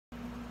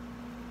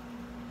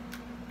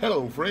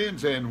Hello,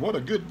 friends, and what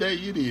a good day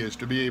it is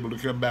to be able to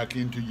come back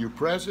into your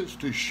presence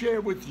to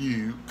share with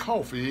you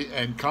coffee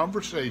and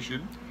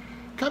conversation,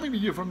 coming to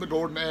you from the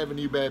Gordon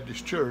Avenue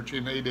Baptist Church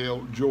in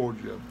Adel,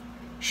 Georgia,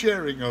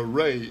 sharing a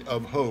ray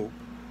of hope.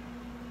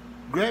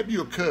 Grab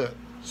your cup,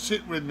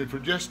 sit with me for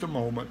just a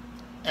moment,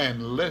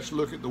 and let's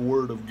look at the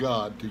Word of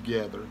God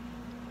together.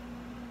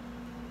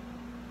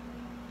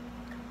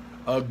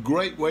 A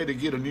great way to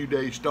get a new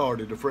day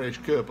started, a fresh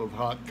cup of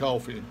hot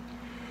coffee.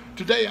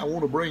 Today I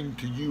want to bring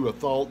to you a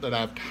thought that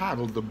I've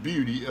titled The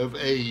Beauty of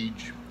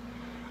Age.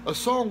 A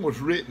song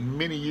was written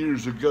many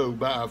years ago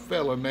by a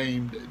fellow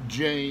named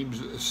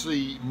James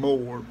C.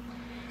 Moore.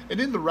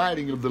 And in the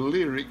writing of the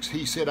lyrics,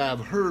 he said,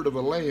 "I've heard of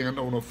a land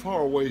on a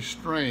faraway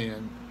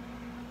strand,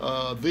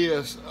 a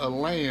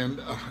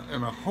land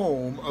and a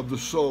home of the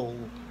soul.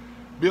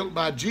 Built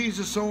by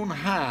Jesus on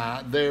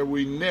high, there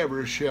we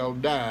never shall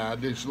die,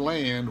 this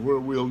land where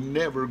we'll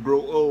never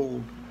grow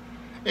old."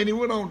 And he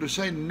went on to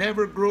say,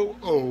 never grow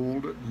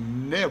old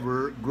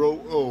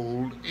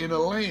in a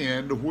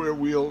land where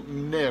we'll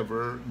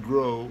never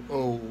grow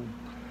old.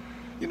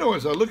 You know,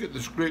 as I look at the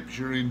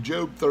scripture in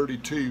Job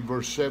 32,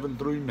 verse 7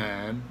 through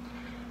 9,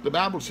 the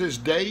Bible says,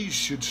 days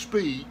should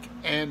speak,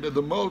 and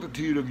the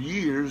multitude of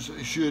years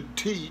should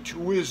teach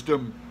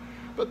wisdom.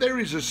 But there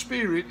is a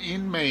spirit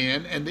in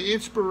man, and the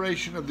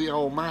inspiration of the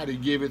Almighty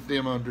giveth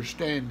them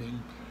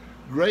understanding.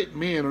 Great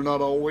men are not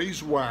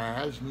always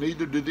wise,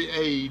 neither do the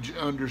aged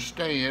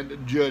understand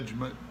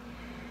judgment.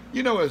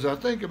 You know, as I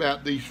think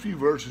about these few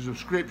verses of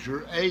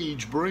Scripture,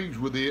 age brings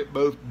with it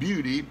both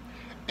beauty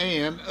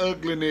and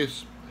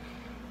ugliness.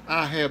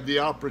 I have the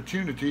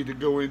opportunity to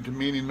go into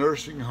many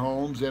nursing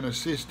homes and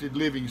assisted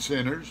living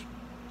centers.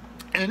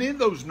 And in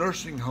those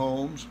nursing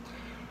homes,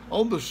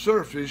 on the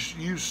surface,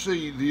 you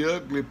see the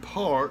ugly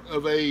part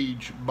of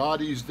age,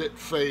 bodies that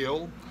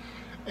fail,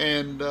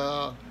 and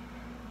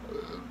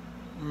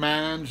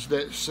minds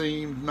that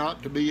seemed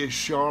not to be as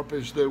sharp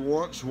as they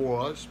once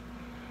was.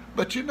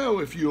 But you know,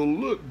 if you'll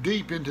look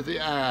deep into the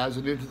eyes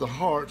and into the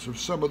hearts of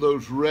some of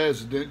those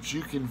residents,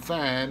 you can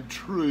find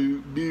true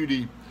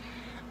beauty.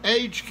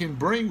 Age can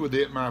bring with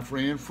it, my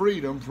friend,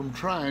 freedom from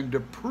trying to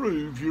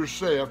prove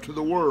yourself to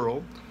the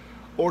world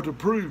or to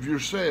prove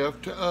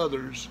yourself to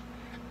others.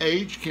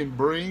 Age can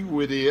bring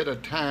with it a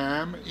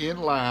time in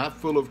life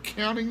full of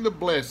counting the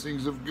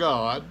blessings of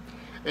God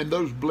and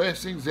those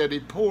blessings that He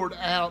poured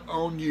out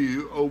on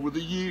you over the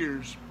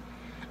years.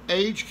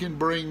 Age can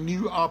bring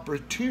new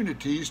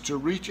opportunities to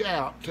reach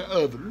out to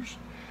others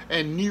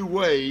and new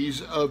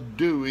ways of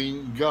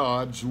doing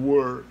God's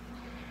work.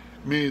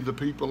 Many of the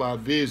people I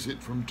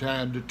visit from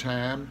time to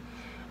time,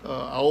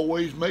 I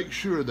always make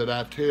sure that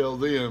I tell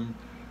them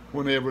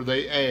whenever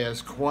they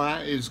ask,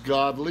 why is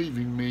God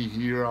leaving me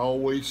here? I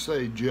always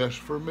say, just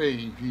for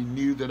me. He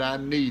knew that I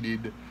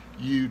needed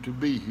you to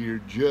be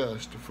here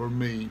just for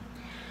me.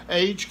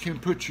 Age can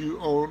put you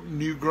on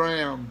new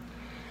ground.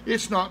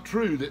 It's not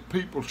true that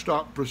people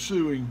stop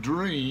pursuing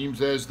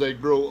dreams as they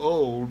grow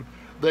old.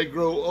 They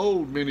grow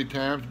old many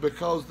times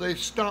because they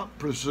stop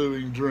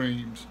pursuing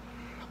dreams.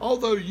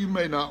 Although you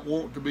may not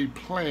want to be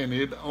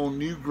planted on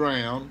new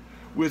ground,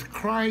 with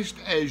Christ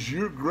as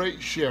your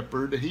great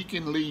shepherd, He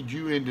can lead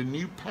you into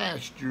new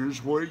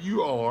pastures where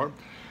you are,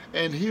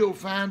 and He'll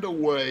find a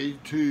way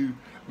to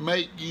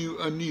make you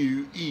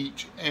anew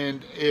each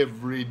and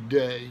every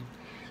day.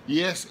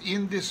 Yes,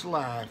 in this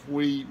life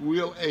we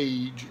will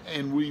age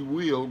and we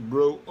will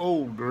grow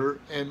older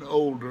and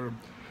older.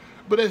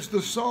 But as the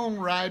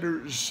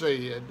songwriter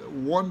said,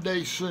 one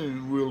day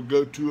soon we'll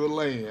go to a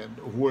land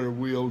where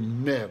we'll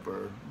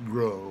never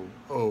grow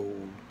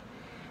old.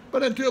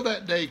 But until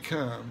that day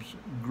comes,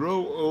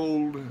 grow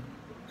old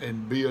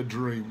and be a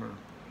dreamer,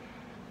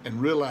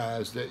 and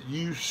realize that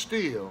you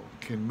still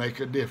can make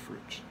a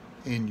difference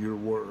in your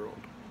world.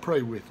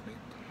 Pray with me.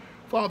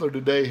 Father,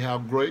 today how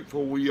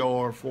grateful we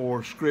are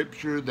for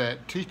Scripture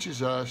that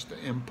teaches us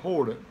the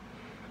importance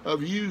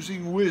of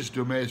using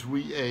wisdom as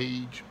we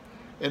age.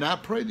 And I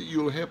pray that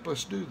you'll help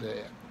us do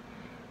that.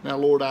 Now,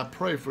 Lord, I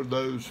pray for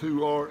those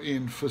who are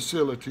in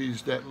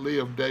facilities that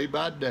live day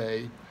by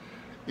day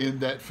in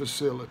that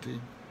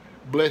facility.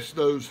 Bless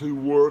those who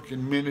work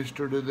and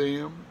minister to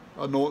them.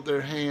 Anoint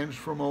their hands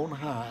from on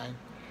high.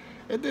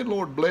 And then,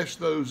 Lord, bless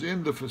those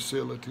in the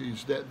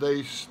facilities that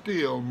they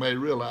still may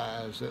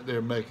realize that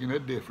they're making a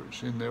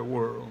difference in their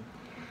world.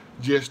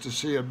 Just to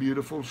see a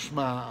beautiful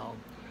smile,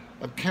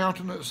 a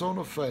countenance on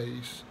a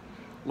face,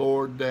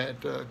 Lord,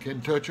 that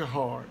can touch a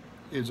heart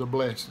is a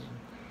blessing.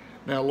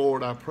 Now,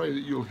 Lord, I pray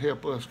that you'll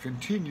help us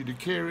continue to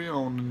carry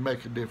on and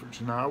make a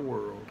difference in our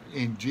world.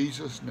 In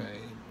Jesus'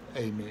 name,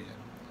 amen.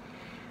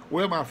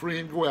 Well, my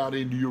friend, go out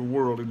into your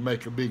world and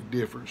make a big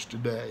difference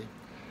today.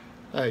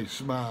 Hey,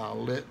 smile.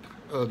 Let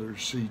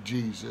others see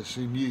Jesus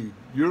in you.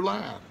 Your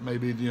life may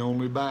be the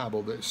only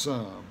Bible that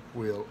some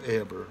will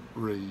ever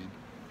read.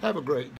 Have a great day.